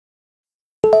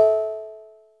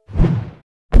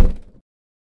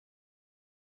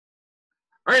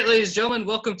All right, ladies and gentlemen,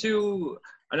 welcome to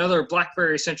another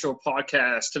BlackBerry Central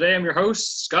podcast. Today I'm your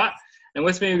host, Scott, and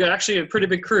with me we've got actually a pretty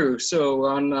big crew. So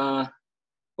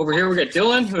over here we got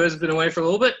Dylan, who has been away for a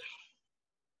little bit,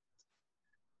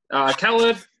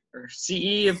 Khaled, or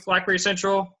CE of BlackBerry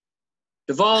Central,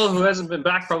 Deval, who hasn't been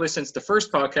back probably since the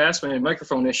first podcast when he had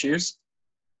microphone issues,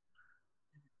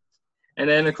 and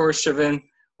then, of course, Shavin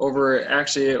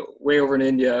way over in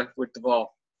India with Deval.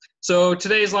 So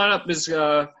today's lineup is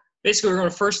basically we're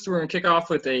going to kick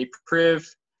off with a Priv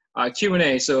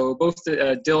Q&A. So both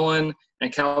Dylan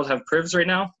and Khaled have Privs right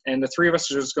now, and the three of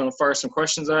us are just going to fire some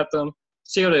questions at them,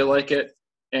 see how they like it,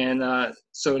 and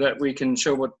so that we can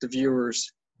show what the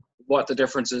viewers what the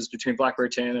difference is between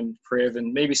BlackBerry 10 and Priv,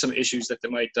 and maybe some issues that they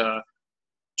might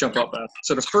jump up at.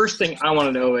 So the first thing I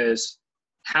want to know is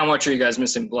how much are you guys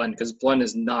missing Blend? Because Blend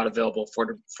is not available for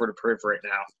the Priv right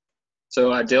now. So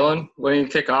Dylan, why don't you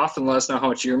kick off and let us know how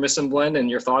much you're missing Blend and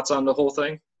your thoughts on the whole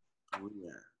thing? Oh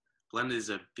yeah, Blend is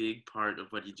a big part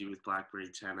of what you do with BlackBerry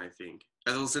 10, I think.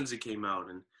 Well, since it came out,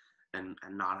 and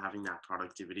not having that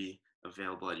productivity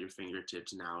available at your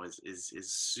fingertips now is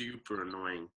super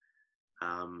annoying.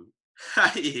 I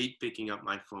hate picking up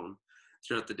my phone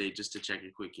throughout the day just to check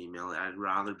a quick email. I'd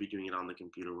rather be doing it on the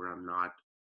computer where I'm not,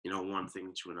 one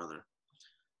thing to another.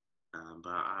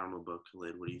 But I don't know about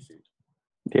Khalid. What do you think?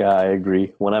 Yeah, I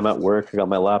agree. When I'm at work, I got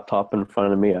my laptop in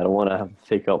front of me. I don't want to have to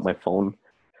take out my phone.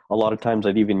 A lot of times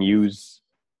I'd even use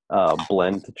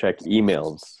Blend to check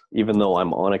emails. Even though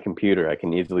I'm on a computer, I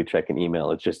can easily check an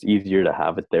email. It's just easier to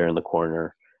have it there in the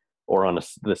corner or on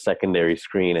the secondary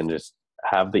screen and just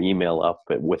have the email up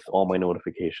with all my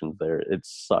notifications there. It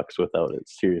sucks without it,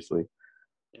 seriously.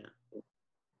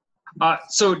 Yeah.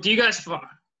 So do you guys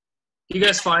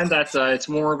find that it's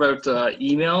more about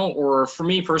email, or for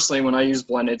me personally, when I use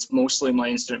Blend, it's mostly my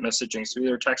instant messaging, so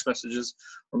either text messages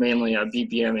or mainly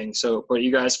BBMing. So, but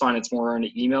you guys find it's more on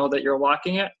the email that you're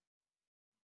locking it?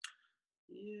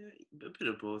 Yeah, a bit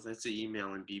of both. I'd say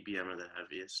email and BBM are the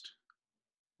heaviest.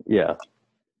 Yeah.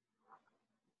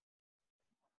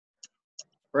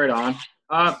 Right on.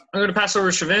 I'm going to pass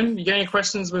over to Shavin. You got any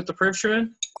questions with the Priv,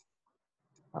 Shavin?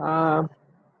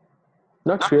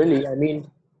 Not really. I mean,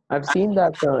 I've seen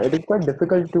that it is quite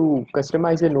difficult to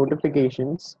customize the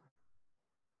notifications.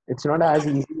 It's not as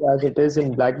easy as it is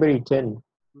in BlackBerry 10.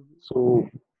 So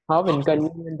how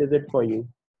inconvenient is it for you?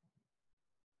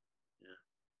 Yeah.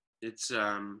 It's,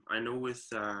 I know with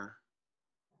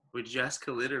you ask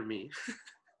Khalid or me?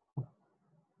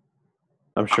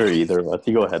 I'm sure either of us.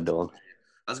 You go ahead, Dylan.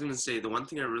 I was going to say, the one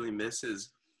thing I really miss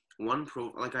is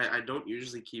I don't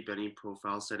usually keep any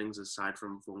profile settings aside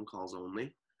from phone calls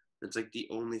only. It's like the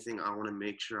only thing I want to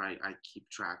make sure I keep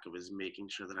track of is making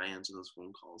sure that I answer those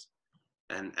phone calls.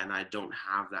 And I don't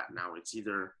have that now. It's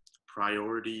either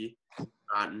priority,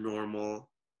 normal,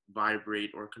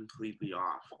 vibrate, or completely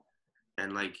off.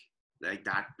 And like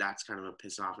that's kind of a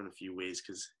piss off in a few ways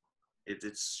because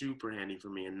it's super handy for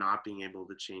me, and not being able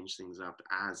to change things up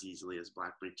as easily as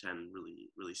BlackBerry 10 really,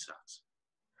 really sucks.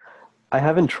 I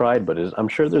haven't tried, but I'm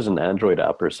sure there's an Android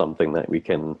app or something that we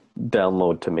can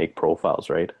download to make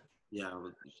profiles, right?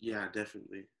 Yeah,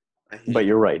 definitely. But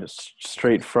you're right. It's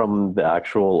straight from the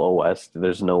actual OS.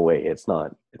 There's no way. It's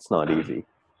not easy.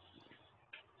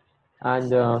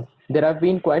 And there have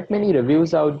been quite many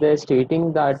reviews out there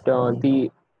stating that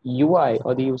the UI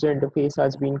or the user interface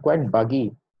has been quite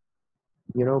buggy.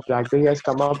 BlackBerry has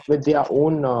come up with their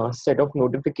own set of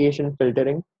notification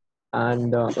filtering,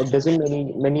 and it doesn't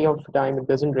many of the time it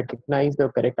doesn't recognize the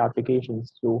correct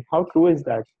applications. So how true is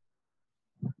that?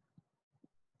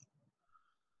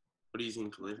 What do you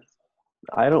think, Khalid?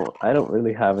 I don't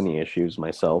really have any issues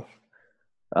myself.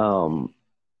 The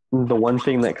one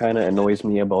thing that kind of annoys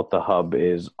me about the hub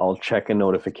is I'll check a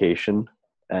notification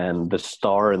and the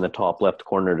star in the top left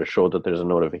corner to show that there's a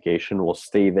notification will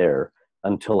stay there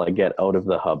until I get out of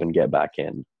the hub and get back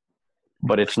in.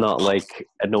 But it's not like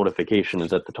a notification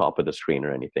is at the top of the screen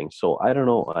or anything. So I don't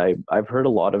know. I've heard a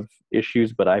lot of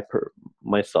issues, but I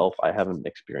haven't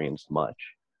experienced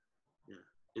much.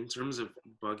 In terms of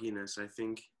bugginess, I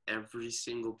think every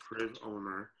single Priv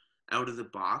owner, out of the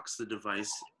box, the device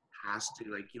has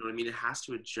to, it has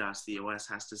to adjust. The OS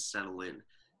has to settle in.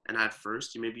 And at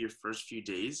first, maybe your first few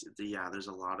days, there's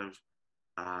a lot of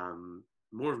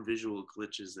more visual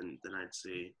glitches than I'd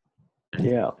say.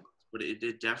 Yeah. But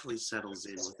it definitely settles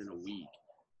in within a week.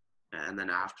 And then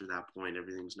after that point,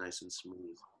 everything's nice and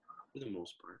smooth for the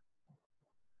most part.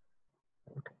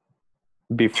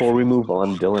 Before we move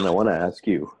on, Dylan, I want to ask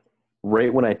you,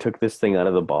 right when I took this thing out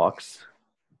of the box,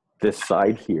 this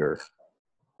side here,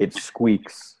 it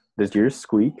squeaks. Does yours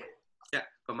squeak? Yeah,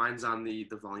 but mine's on the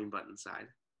volume button side.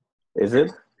 Is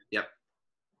it? Yep.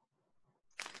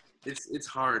 It's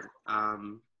hard. I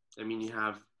mean, you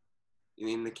have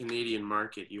in the Canadian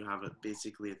market, you have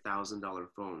basically $1,000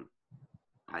 phone,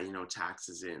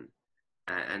 taxes in,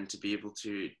 and to be able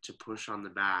to push on the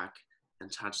back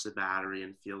and touch the battery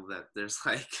and feel that there's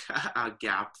like a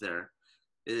gap there.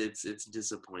 It's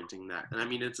disappointing that. And I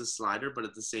mean, it's a slider, but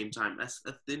at the same time, a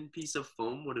thin piece of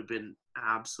foam would have been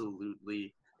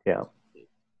absolutely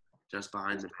just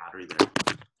behind the battery there.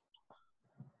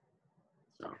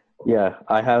 So. Yeah,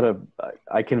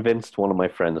 I convinced one of my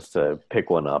friends to pick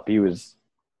one up. He was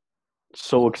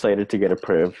so excited to get a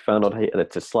Priv. Found out, hey,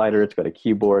 it's a slider, it's got a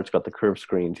keyboard, it's got the curved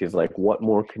screens. He's like, what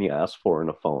more can you ask for in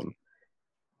a phone?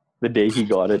 The day he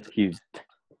got it, he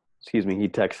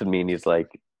texted me and he's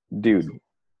like, dude,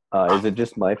 is it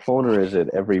just my phone or is it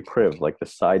every Priv, like the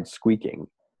side squeaking?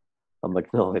 I'm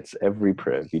like, no, it's every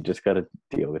Priv. You just got to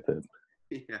deal with it.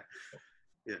 Yeah.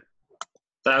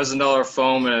 $1,000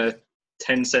 phone and a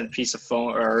 10-cent piece of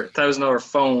phone, or $1,000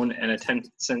 phone and a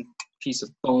 10-cent piece of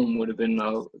foam would have been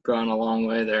gone a long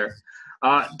way there.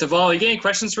 Deval, you got any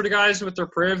questions for the guys with their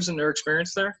Privs and their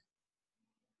experience there?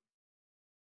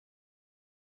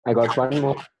 I got one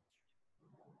more.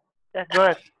 Yeah,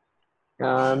 go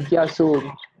ahead.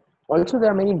 So also there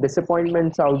are many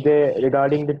disappointments out there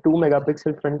regarding the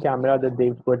 2-megapixel front camera that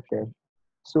they've put there.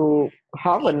 So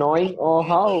how annoying or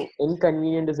how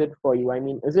inconvenient is it for you? I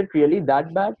mean, is it really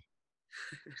that bad?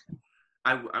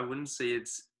 I wouldn't say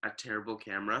it's a terrible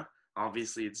camera.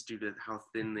 Obviously, it's due to how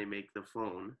thin they make the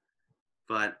phone.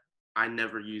 But I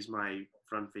never use my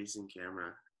front-facing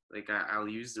camera. Like, I'll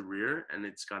use the rear, and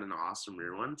it's got an awesome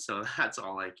rear one. So that's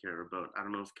all I care about. I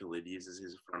don't know if Khalid uses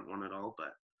his front one at all,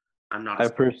 but I'm not.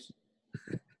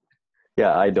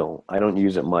 Yeah, I don't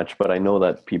use it much, but I know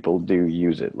that people do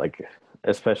use it. Like,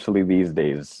 especially these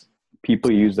days,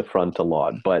 people use the front a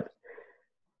lot, but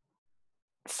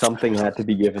something had to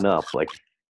be given up. Like,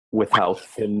 with how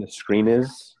thin the screen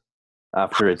is,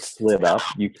 after it's slid up,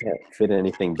 you can't fit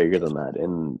anything bigger than that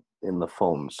in the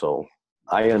phone. So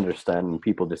I understand, and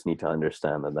people just need to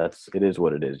understand that it is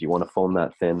what it is. You want a phone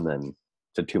that thin, then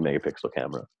it's a 2-megapixel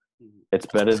camera. It's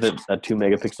better than a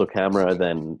 2-megapixel camera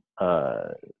than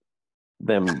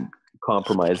them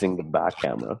compromising the back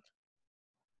camera.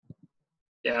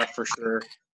 Yeah, for sure.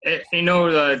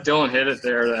 Dylan hit it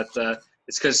there that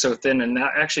it's because it's so thin, and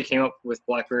that actually came up with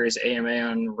BlackBerry's AMA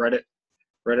on Reddit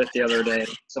the other day.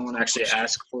 Someone actually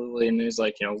asked Cluely, and he's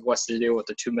like, what's the deal with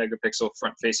the 2-megapixel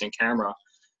front-facing camera?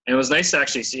 And it was nice to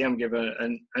actually see him give a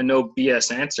no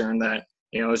BS answer, and that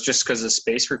it's just because of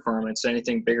space requirements.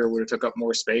 Anything bigger would have took up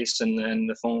more space, and then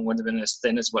the phone wouldn't have been as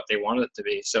thin as what they wanted it to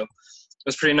be. So it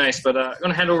was pretty nice. But I'm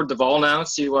gonna hand over to Deval now and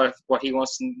see what he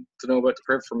wants to know about the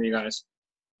Priv from you guys.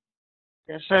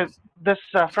 Yeah, so this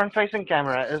front-facing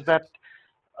camera, is that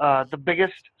the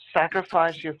biggest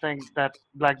sacrifice you think that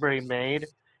BlackBerry made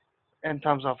in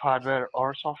terms of hardware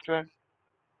or software,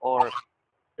 or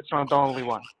it's not the only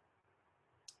one?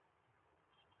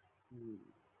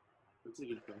 That's a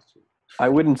good question. I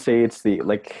wouldn't say it's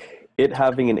it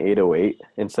having an 808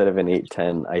 instead of an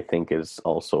 810, I think is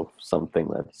also something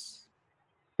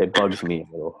it bugs me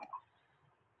a little.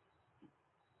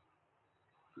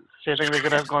 So you think they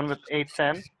could have gone with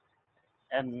 810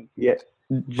 and Yeah,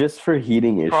 just for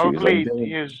heating issues. probably Like,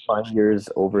 use 5 years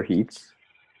overheats.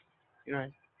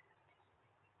 right?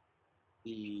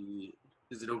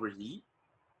 Does it overheat?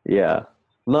 Yeah,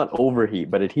 not overheat,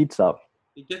 but it heats up.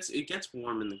 It gets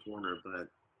warm in the corner, but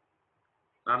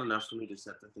not enough for me to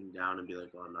set the thing down and be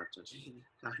like, oh, I'm not touching it.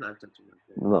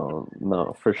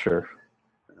 No, for sure.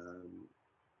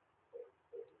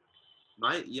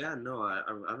 I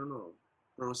don't know.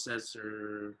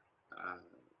 Processor,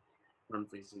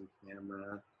 front-facing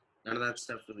camera, none of that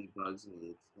stuff really bugs me.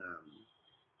 It's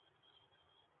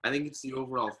I think it's the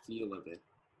overall feel of it.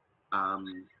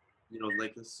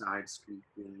 Like the side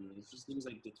scooping. It's just things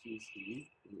like the QC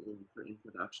in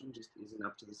production just isn't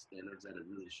up to the standards that it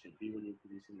really should be when you're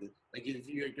producing this. Like, if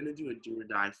you're gonna do a do or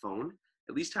die phone,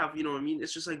 at least have,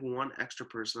 it's just like one extra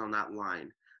person on that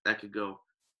line that could go,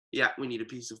 yeah, we need a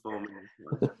piece of foam in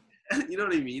this one. You know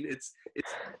what I mean? It's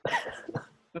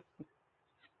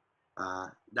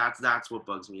that's what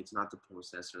bugs me. It's not the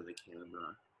processor or the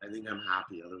camera. I think I'm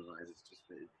happy otherwise. It's just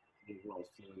the overall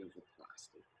feeling of the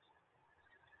plastic.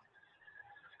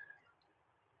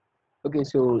 Okay,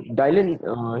 so Dylan,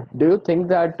 do you think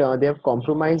that they have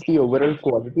compromised the overall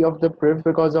quality of the Priv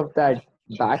because of that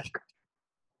back?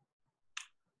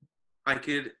 I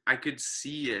could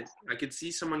see it. I could see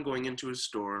someone going into a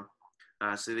store,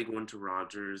 say they go into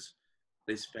Rogers,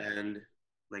 they spend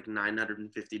like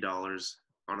 $950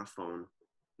 on a phone.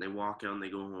 They walk out and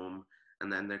they go home,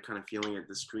 and then they're kind of feeling it.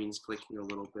 The screen's clicking a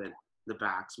little bit, the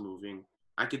back's moving.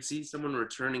 I could see someone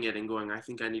returning it and going, I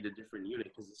think I need a different unit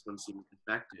because this one seems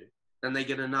defective. Then they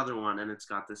get another one and it's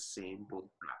got the same bull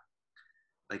crap.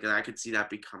 Like, I could see that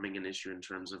becoming an issue in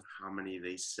terms of how many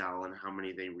they sell and how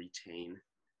many they retain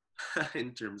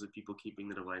in terms of people keeping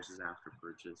the devices after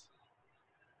purchase.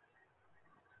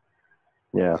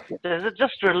 Yeah. Is it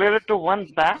just related to one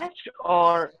batch,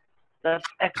 or that's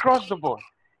across the board?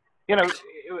 You know,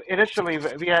 initially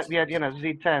we had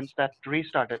Z10s that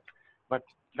restarted, but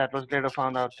that was later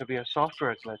found out to be a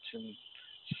software glitch, and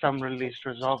some release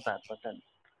resolved that. But then,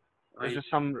 is there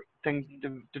something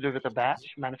to do with the batch,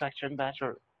 manufacturing batch,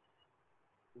 or?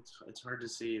 It's hard to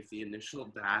say if the initial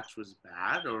batch was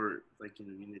bad or like they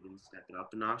didn't step it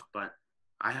up enough, but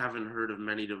I haven't heard of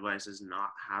many devices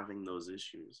not having those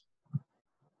issues.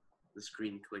 The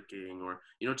screen clicking, or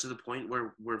to the point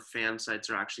where fan sites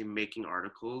are actually making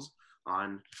articles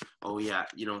on, oh yeah,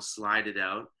 slide it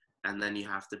out, and then you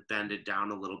have to bend it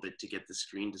down a little bit to get the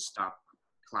screen to stop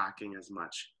clacking as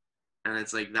much. And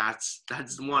it's like, that's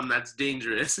one, that's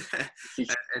dangerous.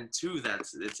 and two,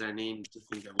 it's a name to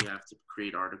think that we have to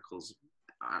create articles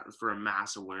for a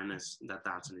mass awareness that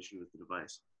that's an issue with the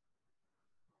device.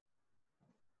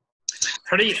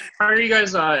 How are you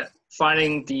guys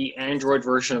finding the Android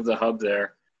version of the hub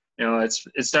there?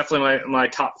 It's definitely my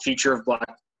top feature of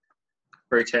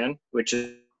BlackBerry 10, which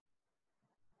is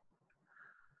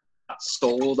not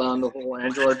sold on the whole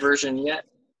Android version yet.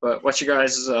 But what's your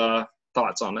guys'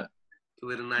 thoughts on it?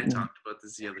 Khalid and I talked about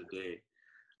this the other day.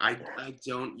 I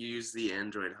don't use the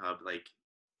Android hub like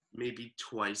maybe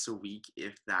twice a week,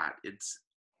 if that. It's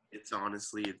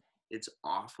honestly, it's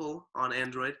awful on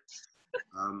Android.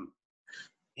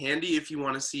 Handy if you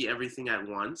want to see everything at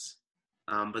once,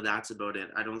 but that's about it.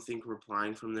 I don't think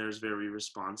replying from there is very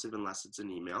responsive unless it's an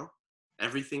email.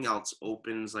 Everything else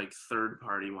opens like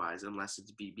third-party wise unless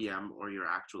it's BBM or your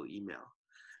actual email.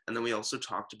 And then we also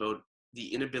talked about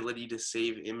the inability to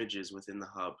save images within the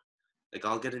hub. Like,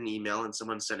 I'll get an email and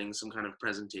someone's sending some kind of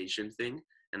presentation thing,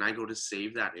 and I go to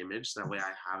save that image. That way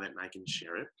I have it and I can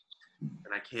share it.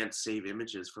 And I can't save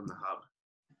images from the hub.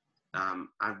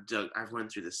 I've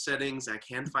went through the settings. I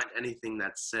can't find anything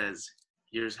that says,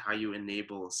 here's how you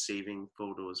enable saving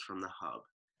photos from the hub.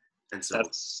 And so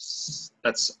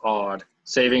that's odd.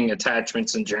 Saving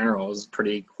attachments in general is a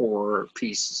pretty core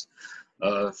piece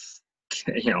of,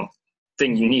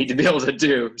 thing you need to be able to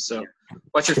do. So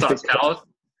what's your thoughts, Cal?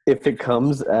 If it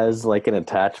comes as like an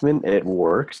attachment, it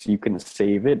works. You can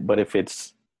save it, but if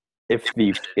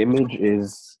the image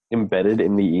is embedded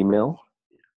in the email,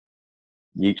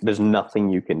 there's nothing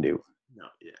you can do. No,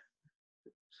 yeah.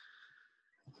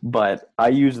 But I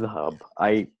use the hub.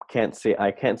 I can't say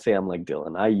I'm like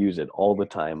Dylan. I use it all the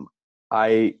time.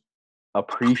 I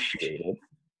appreciate it.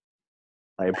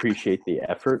 I appreciate the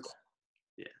effort.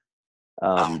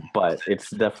 But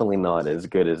it's definitely not as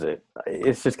good as it.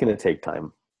 It's just going to take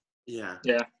time. Yeah.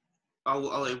 Yeah. I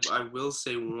will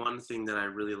say one thing that I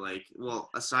really like.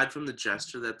 Well, aside from the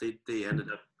gesture that they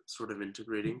ended up sort of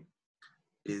integrating,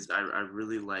 is I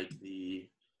really like the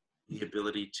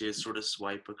ability to sort of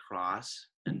swipe across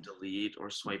and delete,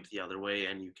 or swipe the other way,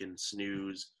 and you can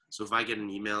snooze. So if I get an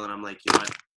email and I'm like,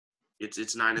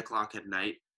 it's 9 o'clock at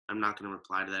night, I'm not going to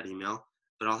reply to that email,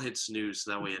 but I'll hit snooze,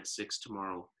 so that way at 6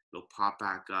 tomorrow it'll pop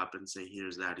back up and say,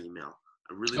 here's that email.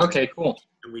 Cool.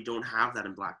 And we don't have that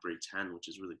in BlackBerry 10, which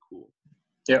is really cool.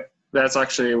 Yep, that's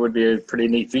actually would be a pretty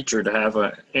neat feature to have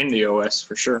in the OS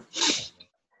for sure.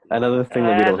 Another thing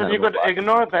that we don't have. You could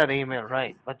ignore that email,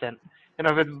 right? But then,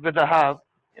 with the hub,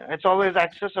 it's always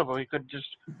accessible. You could just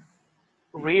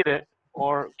read it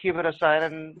or keep it aside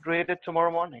and read it tomorrow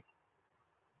morning.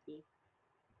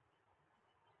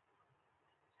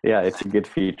 Yeah, it's a good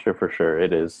feature for sure.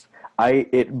 It is.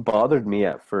 It bothered me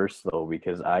at first though,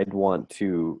 because I'd want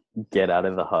to get out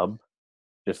of the hub,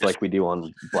 just like we do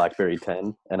on BlackBerry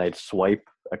 10, and I'd swipe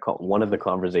one of the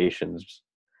conversations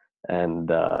and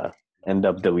end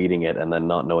up deleting it and then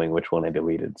not knowing which one I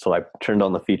deleted. So I turned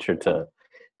on the feature to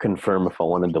confirm if I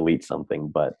want to delete something.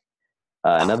 But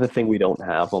another thing we don't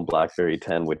have on BlackBerry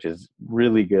 10, which is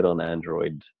really good on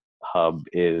Android Hub,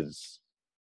 is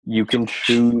you can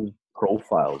choose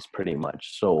profiles pretty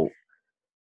much. So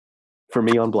for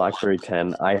me on BlackBerry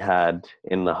 10, I had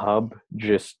in the hub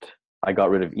I got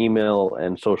rid of email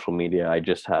and social media. I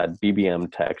just had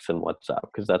BBM, text, and WhatsApp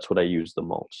because that's what I use the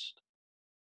most.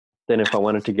 Then if I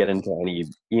wanted to get into any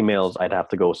emails, I'd have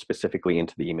to go specifically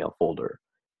into the email folder.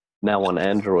 Now on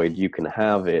Android, you can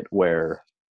have it where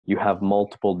you have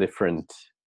multiple different,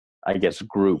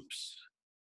 groups.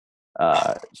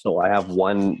 So I have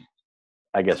one,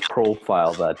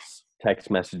 profile that's text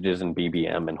messages and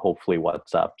BBM, and hopefully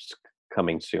WhatsApp's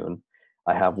coming soon.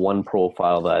 I have one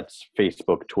profile that's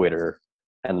Facebook, Twitter,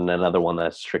 and another one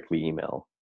that's strictly email,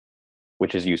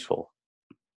 which is useful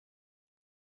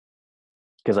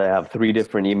because I have 3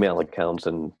 different email accounts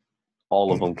and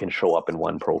all of them can show up in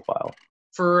one profile.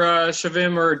 For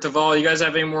Shavim or Deval, you guys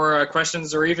have any more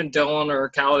questions, or even Dylan or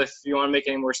Cal, if you want to make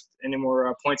any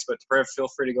more points, but Priv, feel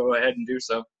free to go ahead and do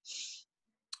so.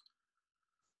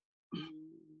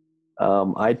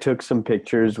 I took some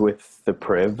pictures with the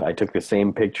Priv. I took the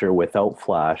same picture without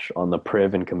flash on the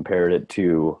Priv and compared it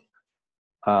to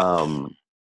the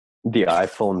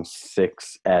iPhone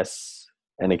 6s,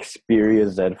 an Xperia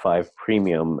Z5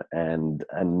 Premium, and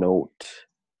a Note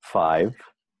 5.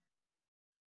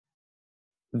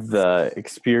 The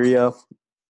Xperia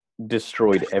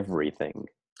destroyed everything.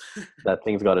 That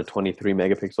thing's got a 23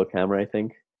 megapixel camera, I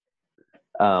think.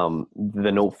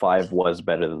 The Note 5 was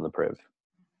better than the Priv.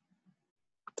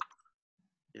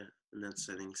 Yeah, and that's,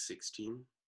 I think, 16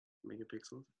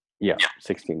 megapixels. Yeah,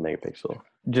 16 megapixel.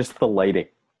 Just the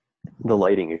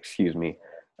lighting, excuse me.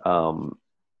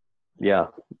 Yeah,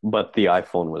 but the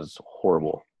iPhone was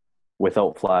horrible.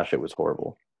 Without flash, it was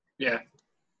horrible. Yeah.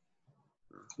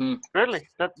 Really?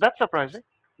 That's surprising.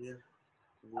 Yeah.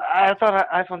 I thought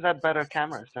iPhones had better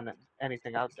cameras than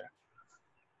anything out there.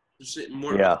 Just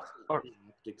more Or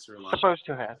optics are a lot. supposed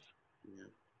to have. Yeah.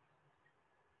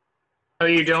 How are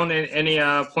you doing? Any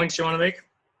points you want to make?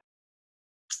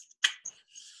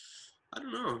 I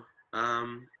don't know.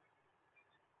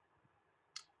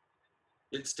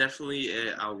 It's definitely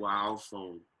a wow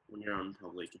phone when you're on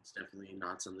public. It's definitely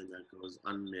not something that goes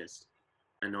unmissed.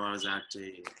 I know I was at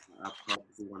a pub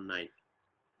one night,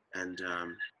 and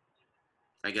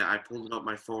I pulled out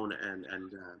my phone, and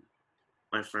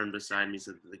my friend beside me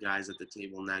said that the guys at the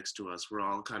table next to us were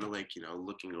all kind of like,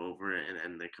 looking over it,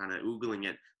 and they're kind of oogling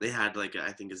it. They had like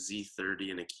I think a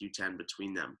Z30 and a Q10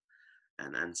 between them,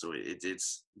 and so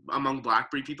it's among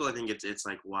BlackBerry people. I think it's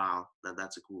like, wow,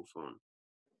 that's a cool phone.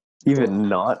 Even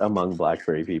not among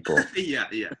BlackBerry people. Yeah.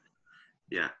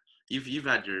 You've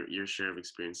had your share of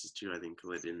experiences too, I think,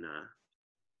 Khalid, in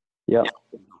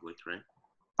public, right?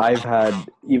 I've had,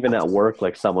 even at work,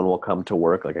 like someone will come to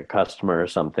work, like a customer or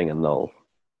something, and they'll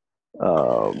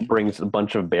bring a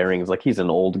bunch of bearings. Like he's an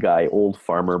old guy, old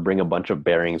farmer, bring a bunch of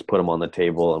bearings, put them on the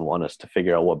table, and want us to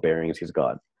figure out what bearings he's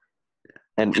got.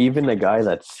 And even a guy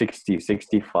that's 60,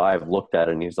 65 looked at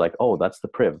it and he's like, oh, that's the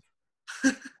Priv.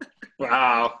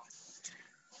 Wow.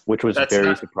 Which was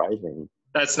very surprising.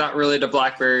 That's not really the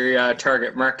BlackBerry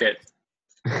target market,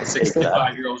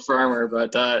 65-year-old farmer,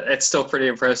 but it's still pretty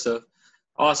impressive.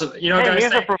 Awesome. Guys,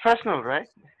 he's a professional, right?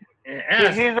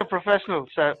 Yeah. He's a professional.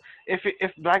 So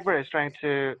if BlackBerry is trying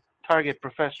to target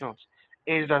professionals,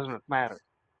 age doesn't matter.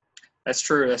 That's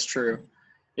true. That's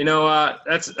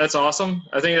awesome.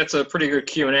 I think that's a pretty good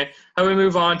Q&A. How we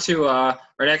move on to our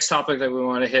next topic that we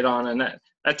want to hit on, and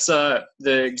that's the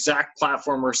exact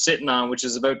platform we're sitting on, which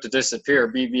is about to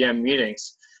disappear, BBM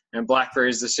meetings, and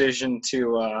BlackBerry's decision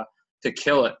to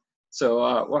kill it.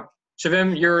 So,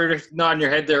 Shavim, you're nodding your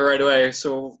head there right away.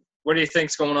 So what do you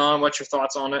think's going on? What's your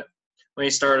thoughts on it? When you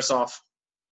start us off.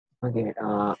 Okay,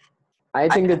 I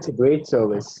think it's a great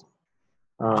service.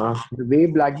 The way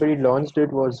BlackBerry launched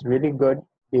it was really good.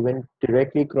 They went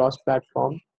directly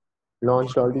cross-platform,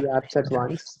 launched all the apps at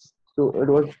once. So it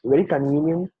was very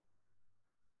convenient.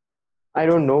 I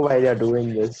don't know why they're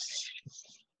doing this.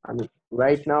 I mean,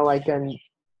 right now I can,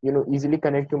 easily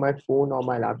connect to my phone or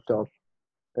my laptop.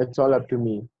 It's all up to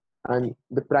me. And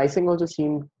the pricing also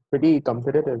seemed pretty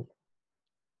competitive.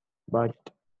 But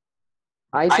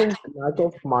I think lack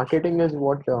of marketing is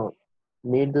what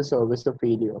made the service a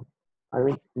failure. I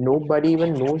mean, nobody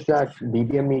even knows that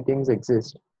BBM meetings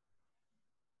exist.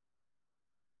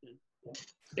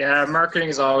 Yeah, marketing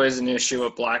is always an issue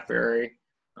with BlackBerry.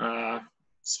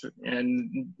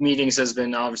 And meetings has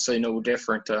been obviously no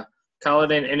different.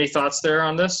 Khalid, any thoughts there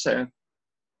on this?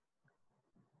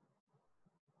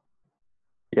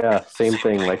 Yeah, same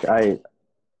thing. Like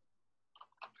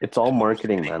it's all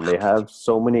marketing, man. They have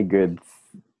so many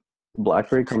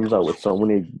BlackBerry comes out with so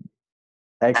many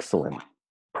excellent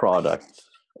products,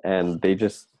 and they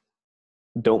just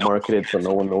don't market it so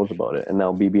no one knows about it. And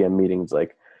now BBM meetings,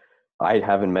 like, I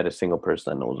haven't met a single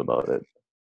person that knows about it.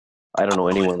 I don't know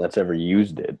anyone that's ever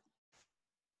used it.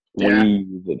 Yeah. We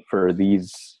use it for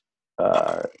these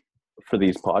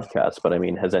podcasts, but I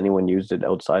mean, has anyone used it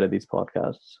outside of these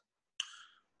podcasts?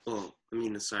 Well, I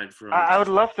mean, aside from... I would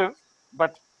love to,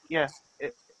 but yeah,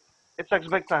 it sucks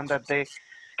big time that they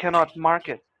cannot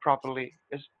market properly,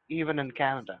 even in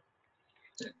Canada.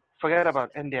 Forget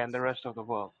about India and the rest of the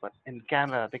world, but in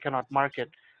Canada, they cannot market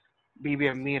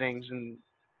BBM meetings and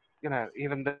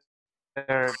even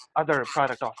their other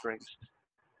product offerings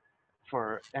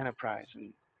for enterprise,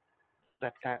 and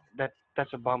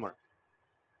that's a bummer.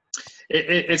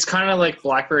 It's kind of like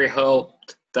BlackBerry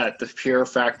helped that the pure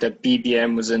fact that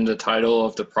BBM was in the title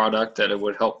of the product, that it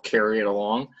would help carry it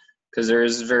along, because there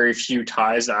is very few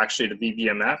ties actually to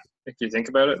BBM app. If you think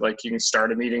about it, like you can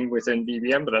start a meeting within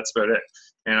BBM, but that's about it.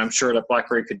 And I'm sure that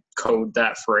BlackBerry could code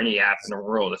that for any app in the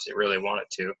world if they really wanted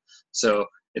to. So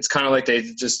it's kind of like they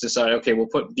just decide, okay, we'll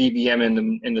put BBM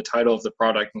in the title of the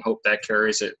product and hope that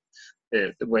carries it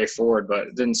the way forward. But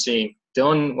it didn't seem.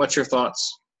 Dylan, what's your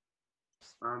thoughts?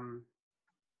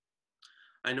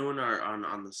 I know in our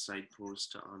on the site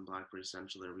post on BlackBerry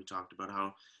Central there, we talked about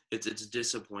how it's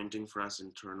disappointing for us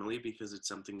internally because it's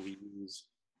something we use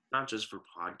not just for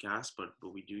podcasts, but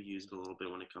we do use it a little bit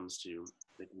when it comes to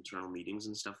like internal meetings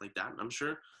and stuff like that. And I'm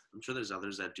sure there's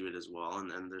others that do it as well,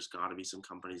 and there's got to be some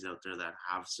companies out there that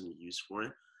have some use for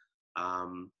it.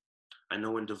 I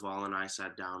know when Deval and I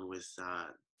sat down with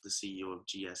the CEO of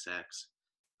GSX,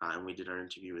 and we did our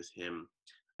interview with him,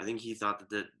 I think he thought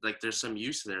that like there's some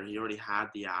use there. He already had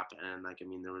the app, and like I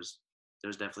mean there's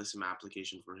definitely some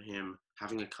application for him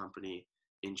having a company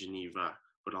in Geneva,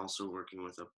 but also working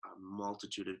with a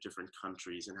multitude of different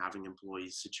countries and having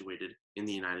employees situated in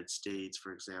the United States,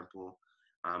 for example.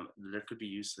 There could be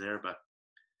use there, but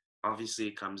obviously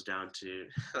it comes down to,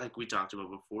 like we talked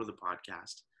about before the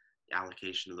podcast, the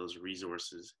allocation of those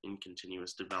resources in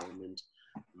continuous development,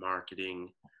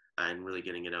 marketing, and really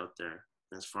getting it out there.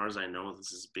 As far as I know,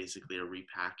 this is basically a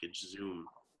repackaged Zoom.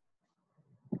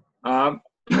 How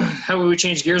about we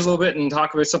change gears a little bit and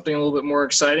talk about something a little bit more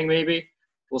exciting, maybe?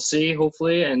 We'll see,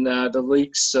 hopefully, and the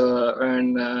leaks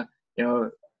and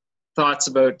thoughts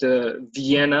about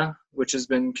Vienna, which has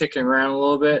been kicking around a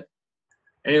little bit.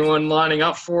 Anyone lining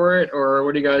up for it, or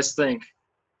what do you guys think?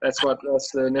 That's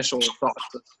the initial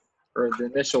thoughts, or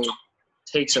the initial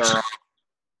takes are.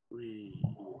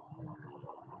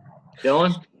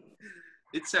 Dylan?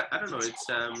 I don't know.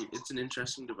 It's an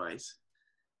interesting device.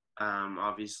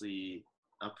 Obviously,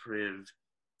 a Priv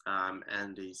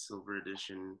and a Silver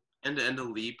Edition and a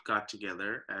Leap got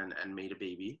together and made a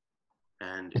baby,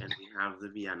 and we have the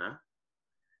Vienna,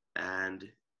 and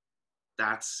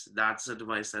that's a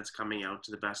device that's coming out.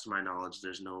 To the best of my knowledge,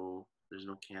 there's no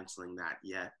canceling that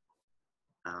yet.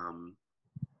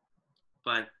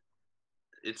 But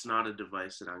it's not a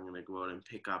device that I'm gonna go out and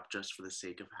pick up just for the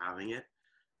sake of having it.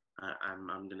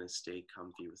 I'm gonna stay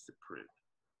comfy with the Priv.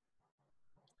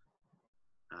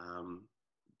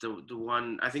 The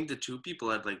one, I think the two people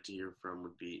I'd like to hear from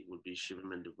would be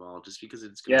Shivam and Deval, just because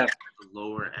it's gonna be the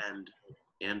lower end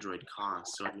Android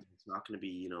cost. So I mean, it's not gonna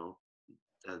be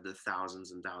the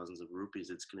thousands and thousands of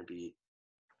rupees. It's gonna be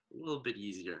a little bit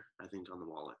easier, I think, on the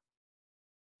wallet.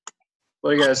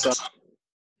 What do you guys thought?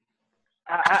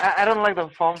 I don't like the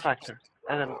form factor.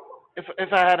 And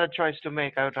if I had a choice to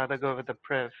make, I would rather go with the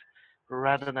Priv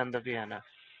rather than the Vienna.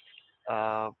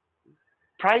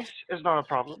 Price is not a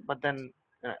problem, but then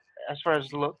as far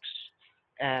as looks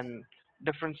and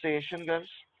differentiation goes,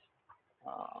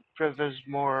 Priv is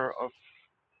more of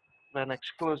an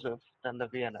exclusive than the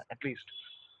Vienna, at least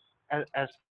as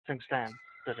things stand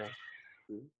today.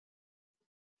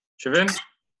 Shivam?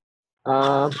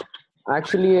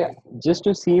 Actually, just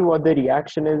to see what the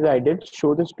reaction is, I did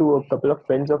show this to a couple of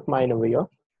friends of mine over here,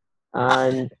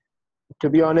 and to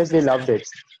be honest, they loved it.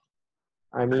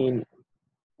 I mean,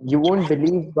 you won't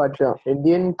believe, but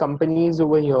Indian companies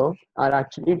over here are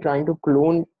actually trying to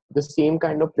clone the same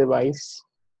kind of device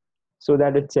so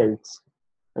that it sells.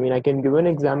 I mean, I can give an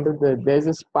example. There's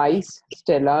a Spice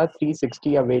Stella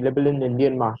 360 available in the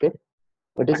Indian market.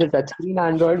 It is a touchscreen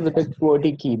Android with a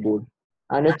QWERTY keyboard,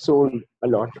 and it's sold a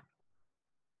lot.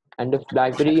 And if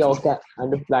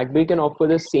BlackBerry can offer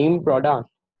the same product,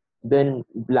 then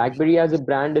BlackBerry as a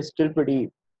brand is still pretty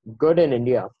good in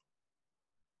India.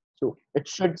 So it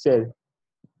should sell.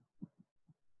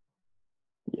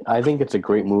 I think it's a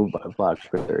great move by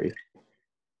BlackBerry,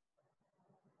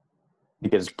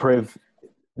 because Priv,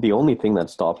 the only thing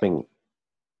that's stopping,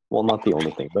 well, not the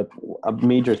only thing, but a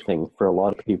major thing for a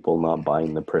lot of people not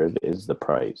buying the Priv is the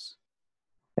price.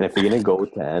 And if you're going to go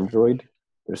to Android,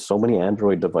 there's so many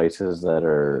Android devices that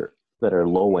are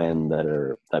low end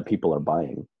that people are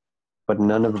buying, but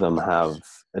none of them have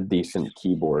a decent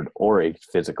keyboard or a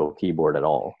physical keyboard at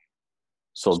all.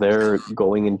 So they're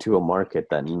going into a market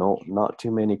that not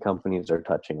too many companies are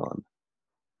touching on.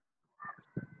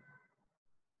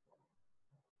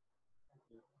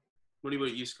 What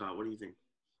about you, Scott? What do you think?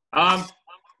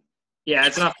 Yeah,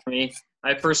 it's not for me.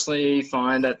 I personally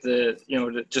find that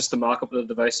just the mock-up of the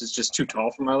device is just too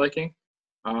tall for my liking.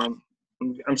 I'm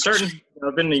starting.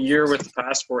 I've been a year with the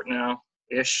passport now,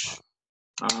 ish.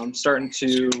 I'm starting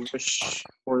to wish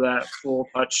for that full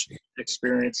touch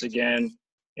experience again.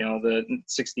 You know, the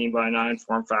 16:9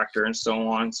 form factor and so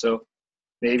on. So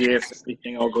maybe if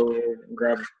anything, I'll go and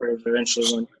grab a Priv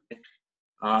eventually one day.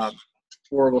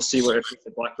 Or we'll see what if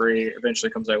the BlackBerry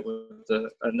eventually comes out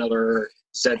with another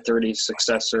Z30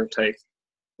 successor type.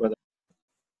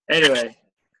 Anyway,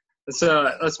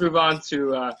 let's move on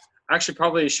to actually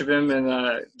probably Shavim and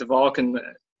Deval can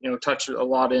touch a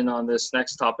lot in on this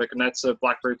next topic, and that's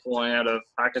BlackBerry pulling out of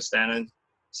Pakistan and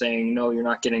saying no, you're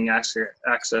not getting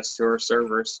access to our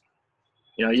servers.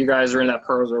 You know, you guys are in that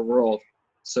part of the world.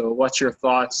 So what's your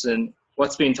thoughts and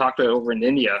what's being talked about over in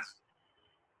India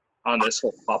on this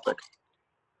whole topic?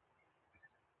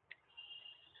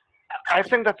 I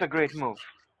think that's a great move.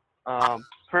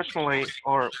 Personally,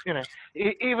 or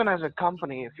even as a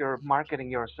company, if you're marketing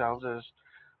yourselves as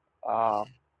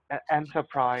an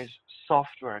enterprise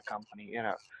software company,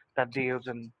 that deals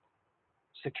in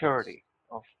security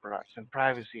of products and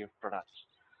privacy of products,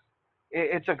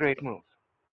 it's a great move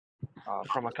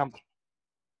from a company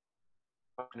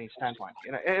standpoint.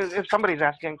 If somebody's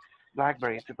asking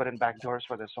BlackBerry to put in backdoors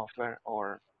for their software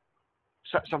or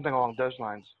something along those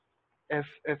lines,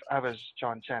 if I was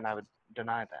John Chen, I would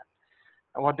deny that.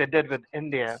 And what they did with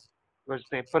India was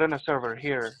they put in a server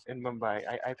here in Mumbai.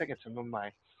 I think it's in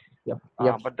Mumbai. Yep.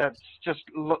 But that's just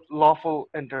lawful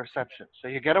interception. So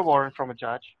you get a warrant from a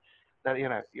judge that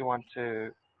you want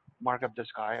to mark up this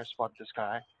guy or spot this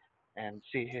guy and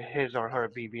see his or her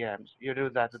BBMs. You do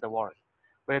that with a warrant.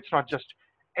 But it's not just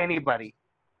anybody.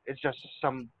 It's just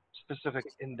some specific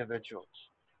individuals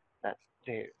that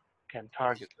they can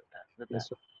target with that. Yes,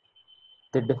 sir.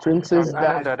 The difference So is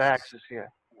that that access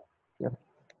here.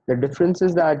 the difference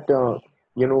is that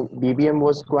BBM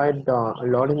was quite a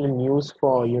lot in the news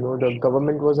for the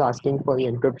government was asking for the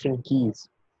encryption keys.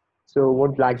 So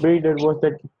what BlackBerry did was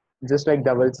that, just like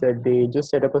Dhaval said, they just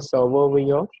set up a server over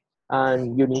here,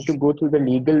 and you need to go through the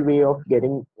legal way of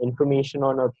getting information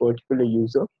on a particular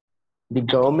user. The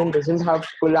government doesn't have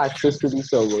full access to these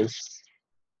servers.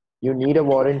 You need a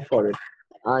warrant for it,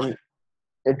 and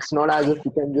it's not as if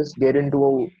you can just get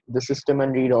into the system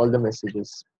and read all the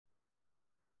messages.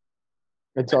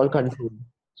 It's all controlled.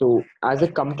 So as a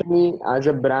company, as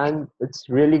a brand, it's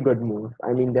really good move.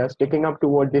 I mean, they're sticking up to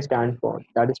what they stand for.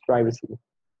 That is privacy.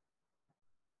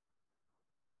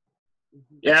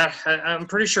 Yeah, I'm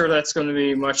pretty sure that's going to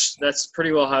be that's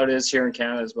pretty well how it is here in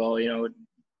Canada as well.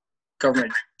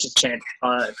 Government just can't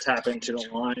tap into the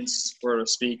lines, so to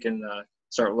speak, and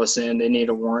start listening. They need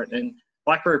a warrant. And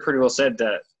BlackBerry pretty well said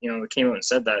that, it came out and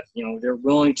said that, they're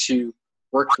willing to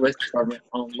work with government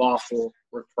on lawful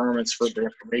requirements for their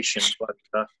information,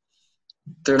 but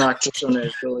they're not just going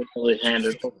to really hand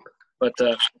it over. But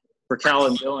for Cal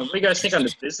and Dylan, what do you guys think on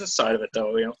the business side of it,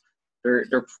 though? They're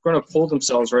going to pull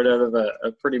themselves right out of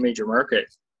a pretty major market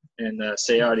and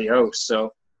say adios.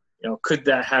 So, could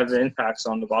that have impacts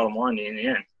on the bottom line in the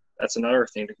end? That's another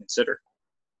thing to consider.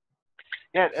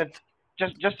 Yeah,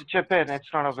 just to chip in, it's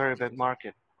not a very big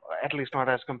market, at least not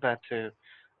as compared to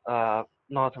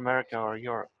North America or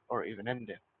Europe or even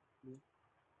India.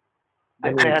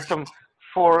 They had some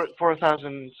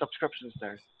 4,000 subscriptions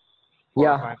there. 4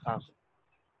 or 5,000.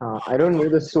 I don't know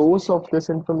the source of this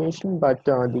information, but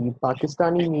the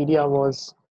Pakistani media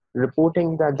was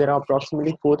reporting that there are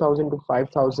approximately 4,000 to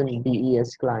 5,000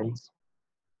 BES clients.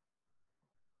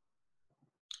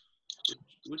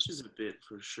 Which is a bit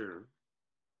for sure.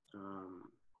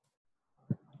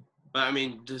 But I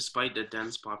mean, despite the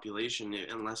dense population,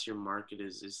 unless your market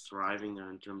is thriving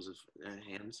there in terms of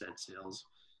handset sales,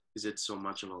 is it so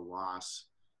much of a loss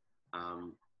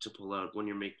to pull out when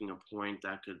you're making a point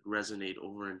that could resonate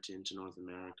over into North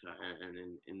America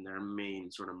and in their main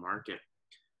sort of market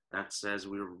that says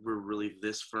we're really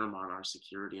this firm on our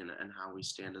security and how we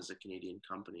stand as a Canadian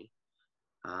company.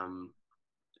 Do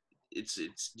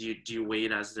you weigh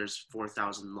it as there's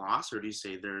 4,000 loss, or do you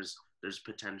say there's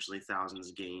potentially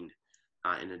thousands gained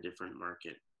in a different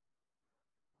market?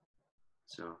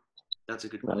 So that's a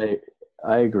good point.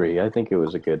 I agree. I think it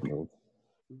was a good move.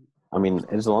 I mean,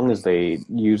 as long as they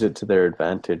use it to their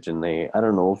advantage, and I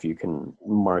don't know if you can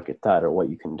market that or what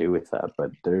you can do with that,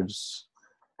 but there's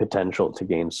potential to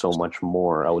gain so much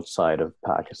more outside of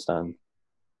Pakistan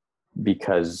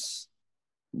because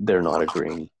they're not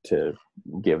agreeing to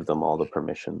give them all the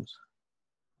permissions.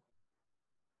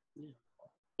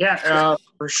 Yeah,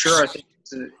 for sure. I think,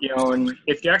 and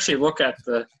if you actually look at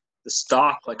the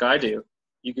stock like I do,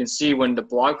 you can see when the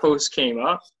blog post came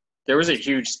up, there was a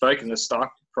huge spike in the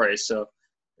stock price. So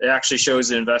it actually shows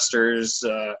the investors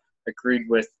agreed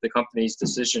with the company's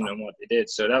decision on what they did.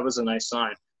 So that was a nice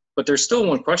sign. But there's still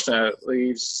one question that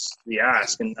leaves the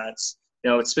ask, and that's,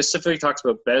 it specifically talks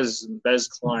about BES and BES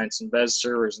clients and BES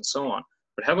servers and so on.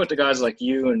 But how about the guys like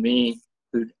you and me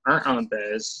who aren't on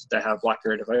BES that have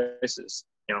BlackBerry devices?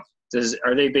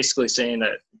 Are they basically saying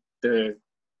that the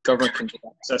government can get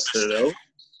access to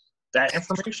that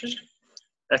information?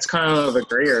 That's kind of a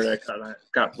gray area that kind of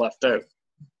got left out.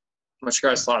 What's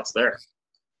your guys' thoughts there?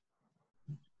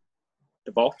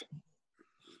 Deval?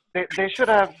 They should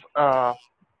have a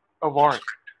warrant,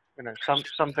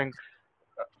 something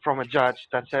from a judge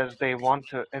that says they want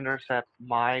to intercept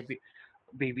my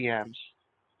BBMs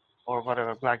or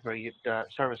whatever BlackBerry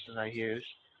services I use.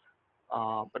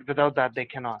 But without that, they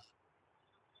cannot.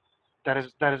 That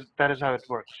is how it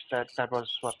works. That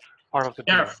was what part of the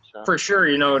deal. Yeah, So. for sure.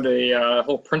 The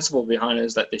whole principle behind it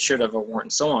is that they should have a warrant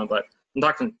and so on. But I'm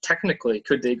talking technically,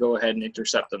 could they go ahead and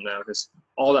intercept them now? Because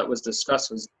all that was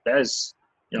discussed was BES.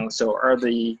 So are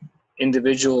the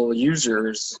individual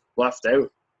users left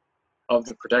out of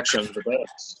the protection of the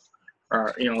BES?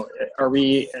 Are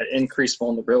we at increased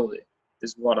vulnerability?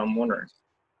 Is what I'm wondering.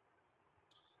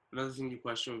 Another thing you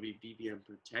question would be BBM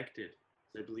protected.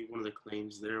 I believe one of the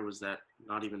claims there was that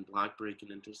not even BlackBerry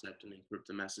can intercept and encrypt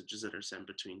the messages that are sent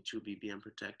between two BBM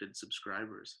protected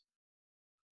subscribers.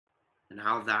 And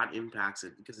how that impacts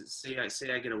it, because say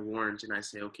I get a warrant and I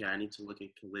say, okay, I need to look at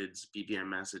Khalid's BBM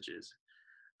messages,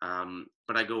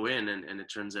 but I go in and it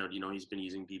turns out, he's been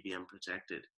using BBM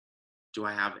protected. Do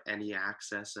I have any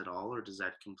access at all, or does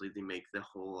that completely make the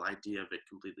whole idea of it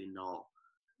completely null?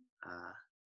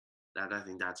 I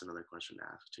think that's another question to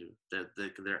ask too.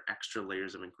 There are extra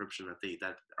layers of encryption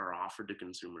that are offered to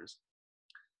consumers.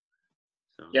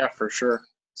 So. Yeah, for sure.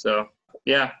 So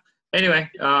yeah. Anyway,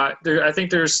 I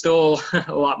think there's still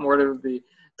a lot more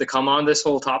to come on this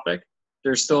whole topic.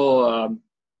 There's still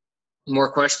more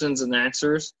questions and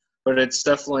answers, but it's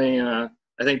definitely I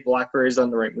think BlackBerry's done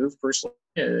the right move personally.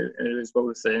 It is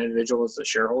both the individual as the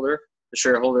shareholder. The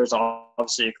shareholders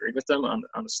obviously agreed with them on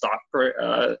the stock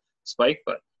spike,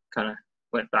 but kind of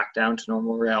went back down to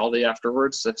normal reality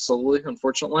afterwards, slowly,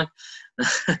 unfortunately.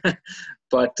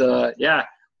 But yeah,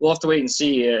 we'll have to wait and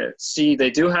see. They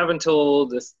do have until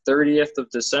the 30th of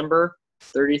December,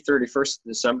 31st of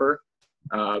December,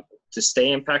 to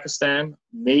stay in Pakistan.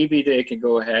 Maybe they can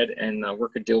go ahead and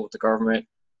work a deal with the government.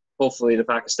 Hopefully, the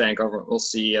Pakistan government will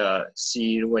see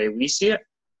the way we see it.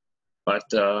 But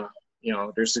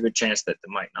there's a good chance that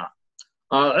they might not.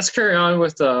 Let's carry on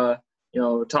with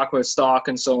talk about stock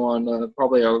and so on.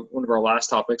 Probably one of our last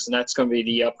topics, and that's going to be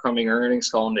the upcoming earnings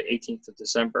call on the 18th of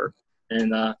December.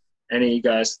 And any of you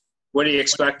guys, what are you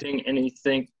expecting?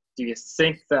 Anything? Do you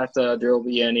think that there will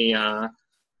be any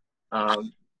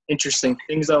interesting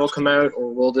things that will come out,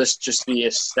 or will this just be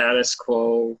a status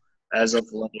quo as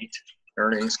of late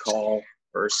earnings call,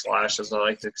 or slash, as I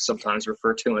like to sometimes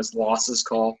refer to as losses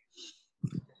call?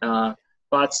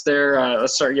 Thoughts there.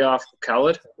 Let's start you off,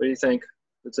 Khalid. What do you think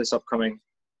with this upcoming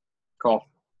call?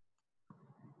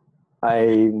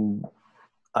 I'm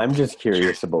just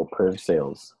curious about Priv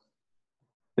sales.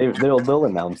 They'll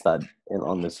announce that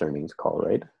on this earnings call,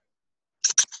 right?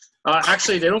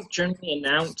 Actually, they don't generally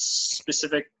announce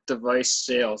specific device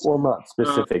sales. Well, not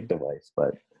specific device,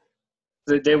 but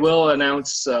they will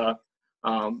announce.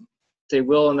 They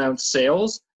will announce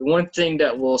sales. The one thing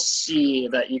that we'll see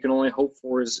that you can only hope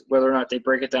for is whether or not they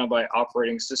break it down by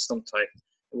operating system type,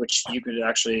 which you could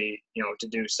actually,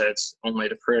 deduce that's only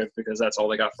to Priv, because that's all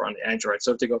they got for on the Android.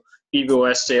 So if they go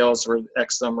BBOS sales were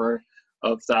X number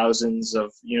of thousands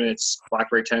of units,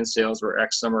 BlackBerry 10 sales were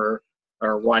X number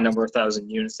or Y number of thousand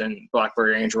units, and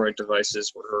BlackBerry Android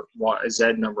devices were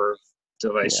Z number of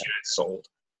device units sold,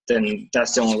 then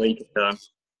that's the only way you can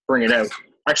bring it out.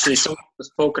 Actually, someone was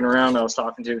poking around I was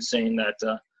talking to saying that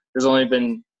there's only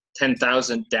been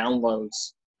 10,000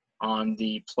 downloads on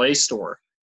the Play Store,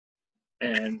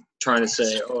 and trying to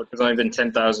say, oh, there's only been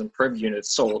 10,000 Priv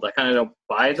units sold. I kind of don't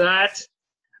buy that,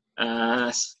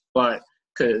 but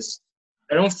because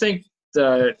I don't think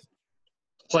the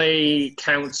Play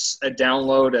counts a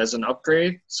download as an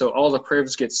upgrade, so all the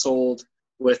Privs get sold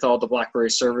with all the BlackBerry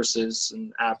services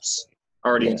and apps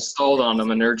already installed on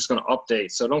them, and they're just going to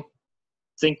update. So I don't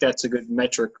think that's a good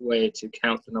metric way to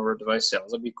count the number of device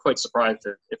sales. I'd be quite surprised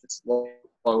if it's low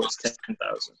as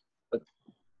 10,000. But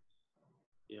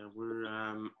yeah, we're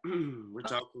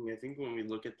talking. I think when we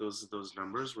look at those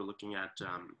numbers, we're looking at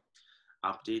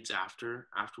updates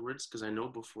afterwards. Because I know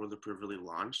before the Priv really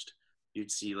launched,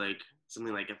 you'd see like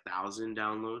something like 1,000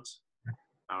 downloads,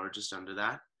 or just under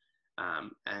that,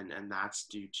 and that's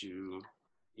due to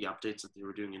the updates that they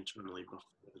were doing internally before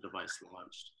the device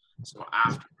launched. So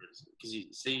afterwards, because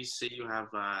you say you have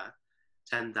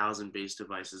 10,000 base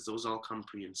devices, those all come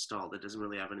pre-installed. It doesn't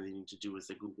really have anything to do with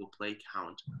the Google Play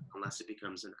count unless it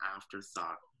becomes an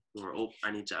afterthought or, oh,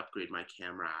 I need to upgrade my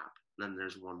camera app. Then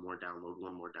there's one more download,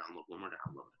 one more download, one more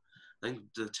download. I think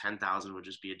the 10,000 would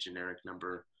just be a generic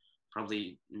number,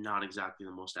 probably not exactly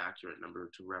the most accurate number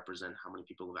to represent how many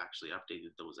people have actually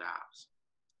updated those apps.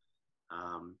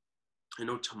 I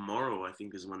know tomorrow, I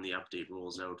think, is when the update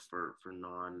rolls out for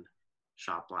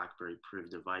non-Shop BlackBerry Priv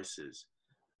devices.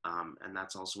 And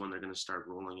that's also when they're going to start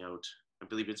rolling out, I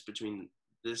believe it's between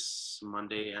this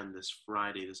Monday and this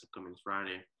Friday, this upcoming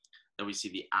Friday, that we see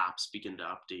the apps begin to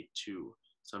update too.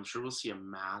 So I'm sure we'll see a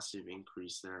massive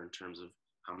increase there in terms of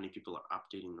how many people are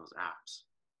updating those apps.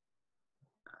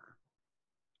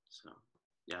 So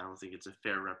yeah, I don't think it's a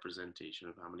fair representation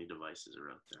of how many devices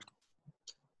are out there.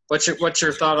 What's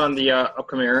your thought on the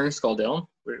upcoming earnings call, Dylan?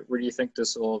 Where do you think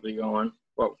this will be going?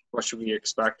 What should we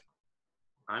expect?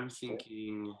 I'm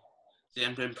thinking the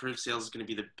end Priv sales is going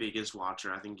to be the biggest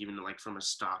watcher. I think even like from a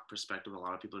stock perspective, a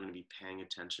lot of people are going to be paying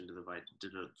attention to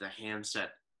the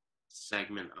handset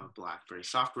segment of BlackBerry.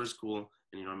 Software is cool,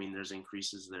 and I mean, there's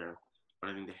increases there, but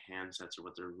I think the handsets are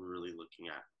what they're really looking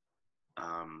at.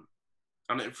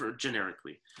 On it for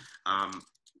generically,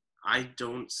 I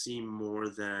don't see more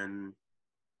than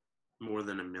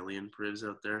 1 million Privs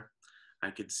out there.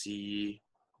 I could see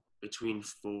between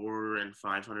 400,000 and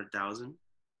 500,000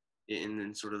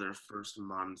 in sort of their first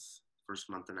month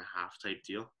and a half type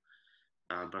deal.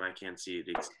 But I can't see it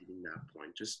exceeding that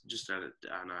point, just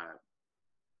on a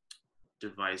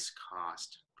device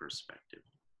cost perspective.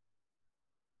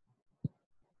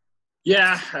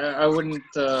 Yeah, I wouldn't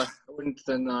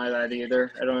deny that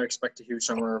either. I don't expect a huge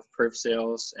number of Priv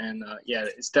sales, and yeah,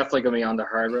 it's definitely going to be on the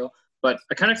hard rail. But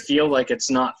I kind of feel like it's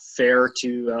not fair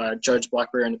to judge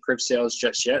BlackBerry on the Priv sales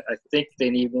just yet. I think they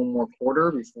need one more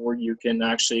quarter before you can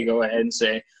actually go ahead and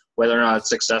say whether or not it's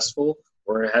successful,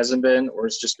 or it hasn't been, or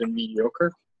it's just been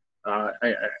mediocre.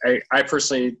 I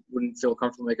personally wouldn't feel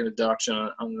comfortable making a deduction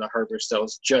on the hardware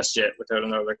sales just yet without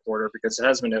another quarter, because it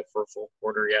hasn't been out for a full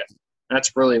quarter yet. And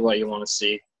that's really what you want to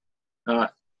see.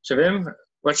 Shavim,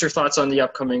 what's your thoughts on the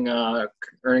upcoming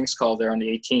earnings call there on the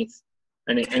 18th?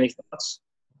 Any thoughts?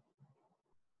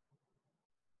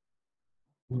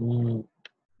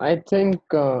 I think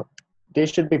they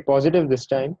should be positive this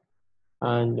time.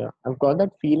 And I've got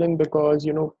that feeling because,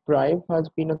 Priv has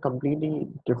been a completely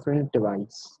different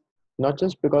device. Not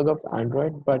just because of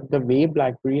Android, but the way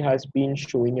BlackBerry has been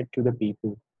showing it to the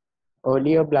people.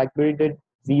 Earlier, BlackBerry did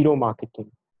zero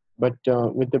marketing. But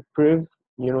with the Priv,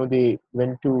 they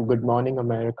went to Good Morning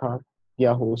America. They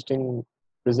are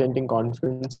presenting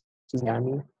conferences in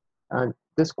Miami. And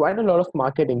there's quite a lot of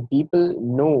marketing. People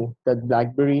know that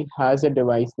BlackBerry has a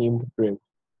device named Priv.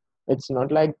 It's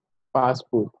not like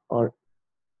Passport or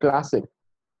Classic.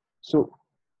 So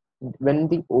when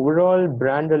the overall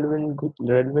brand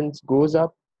relevance goes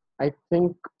up, I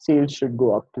think sales should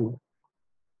go up too.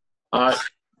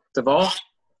 Deval,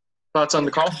 thoughts on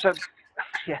the call? So,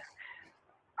 yeah,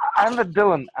 I'm with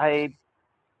Dylan. I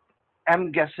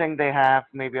am guessing they have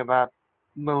maybe about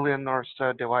 1 million or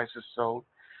so devices sold.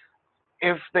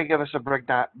 If they give us a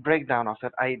breakdown of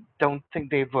it, I don't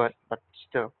think they would, but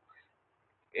still,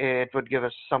 it would give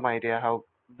us some idea how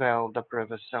well the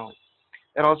Priv is selling.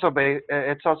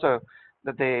 It's also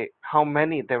that how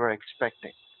many they were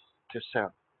expecting to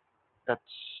sell. That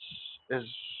is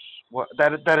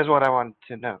that is what I want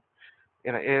to know.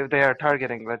 If they are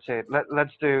targeting, let's say,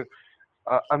 let's do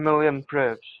 1 million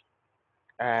Privs,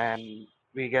 and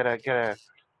we get a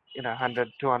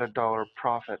 $100, $200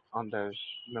 profit on those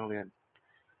million,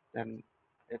 then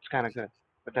it's kind of good.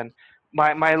 But then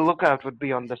my lookout would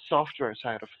be on the software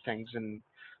side of things and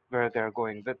where they're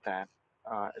going with that,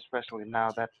 especially now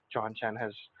that John Chen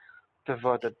has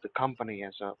pivoted the company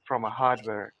from a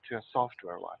hardware to a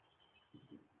software one.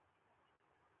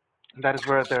 That is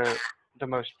where the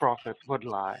most profit would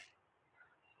lie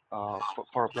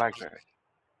for BlackBerry.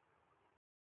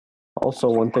 Also,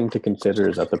 one thing to consider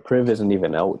is that the Priv isn't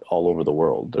even out all over the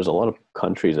world. There's a lot of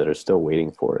countries that are still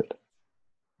waiting for it.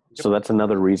 So that's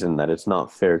another reason that it's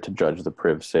not fair to judge the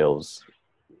Priv sales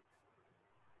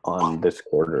on this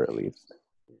quarter, at least.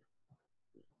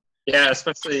 Yeah,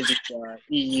 especially the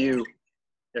EU,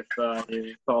 if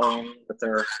you follow with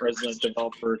their resident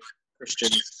developer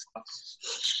Christians.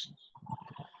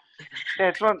 Yeah,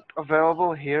 it's not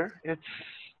available here. It's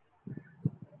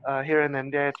here in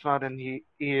India. It's not in the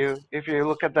EU. If you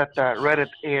look at that Reddit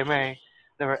AMA,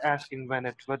 they were asking when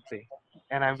it would be,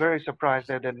 and I'm very surprised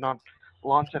they did not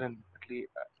launch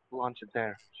it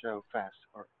there so fast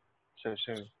or so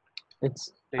soon.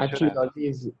 It's They should actually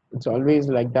have. always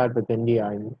like that with India.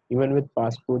 And even with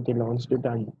passport, they launched it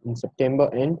in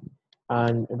September end,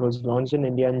 and it was launched in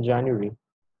India in January.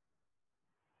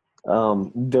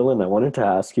 Dylan, I wanted to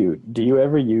ask you, do you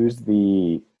ever use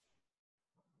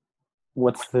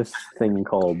what's this thing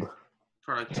called?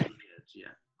 Productivity edge, yeah.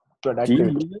 Do you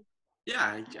Productivity. use it?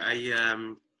 Yeah,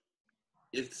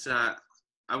 it's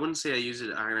I wouldn't say I use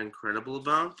it an incredible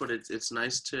amount, but it's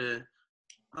nice to.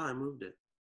 Oh, I moved it.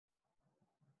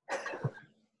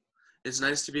 It's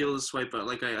nice to be able to swipe out.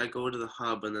 Like I go to the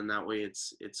hub, and then that way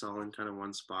it's all in kind of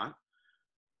one spot.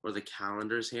 Or the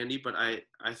calendar is handy, but I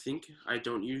think I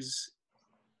don't use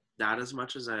that as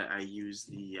much as I use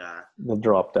The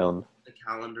drop down. the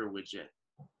calendar widget.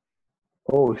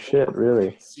 Oh shit!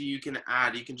 Really? So you can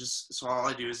add. You can just. So all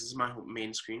I do is this is my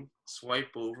main screen.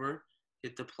 Swipe over,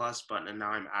 hit the plus button, and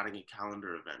now I'm adding a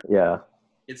calendar event. Yeah.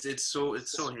 It's so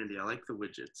handy. I like the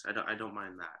widgets. I don't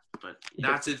mind that. But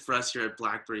that's it for us here at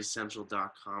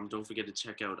BlackBerryCentral.com. Don't forget to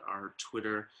check out our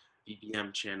Twitter,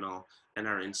 BBM channel, and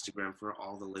our Instagram for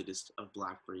all the latest of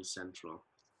BlackBerry Central.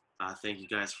 Thank you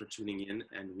guys for tuning in,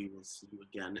 and we will see you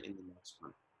again in the next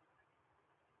one.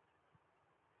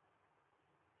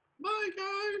 Bye,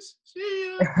 guys.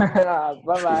 See ya.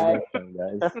 Bye See you bye. next time,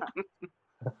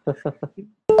 guys.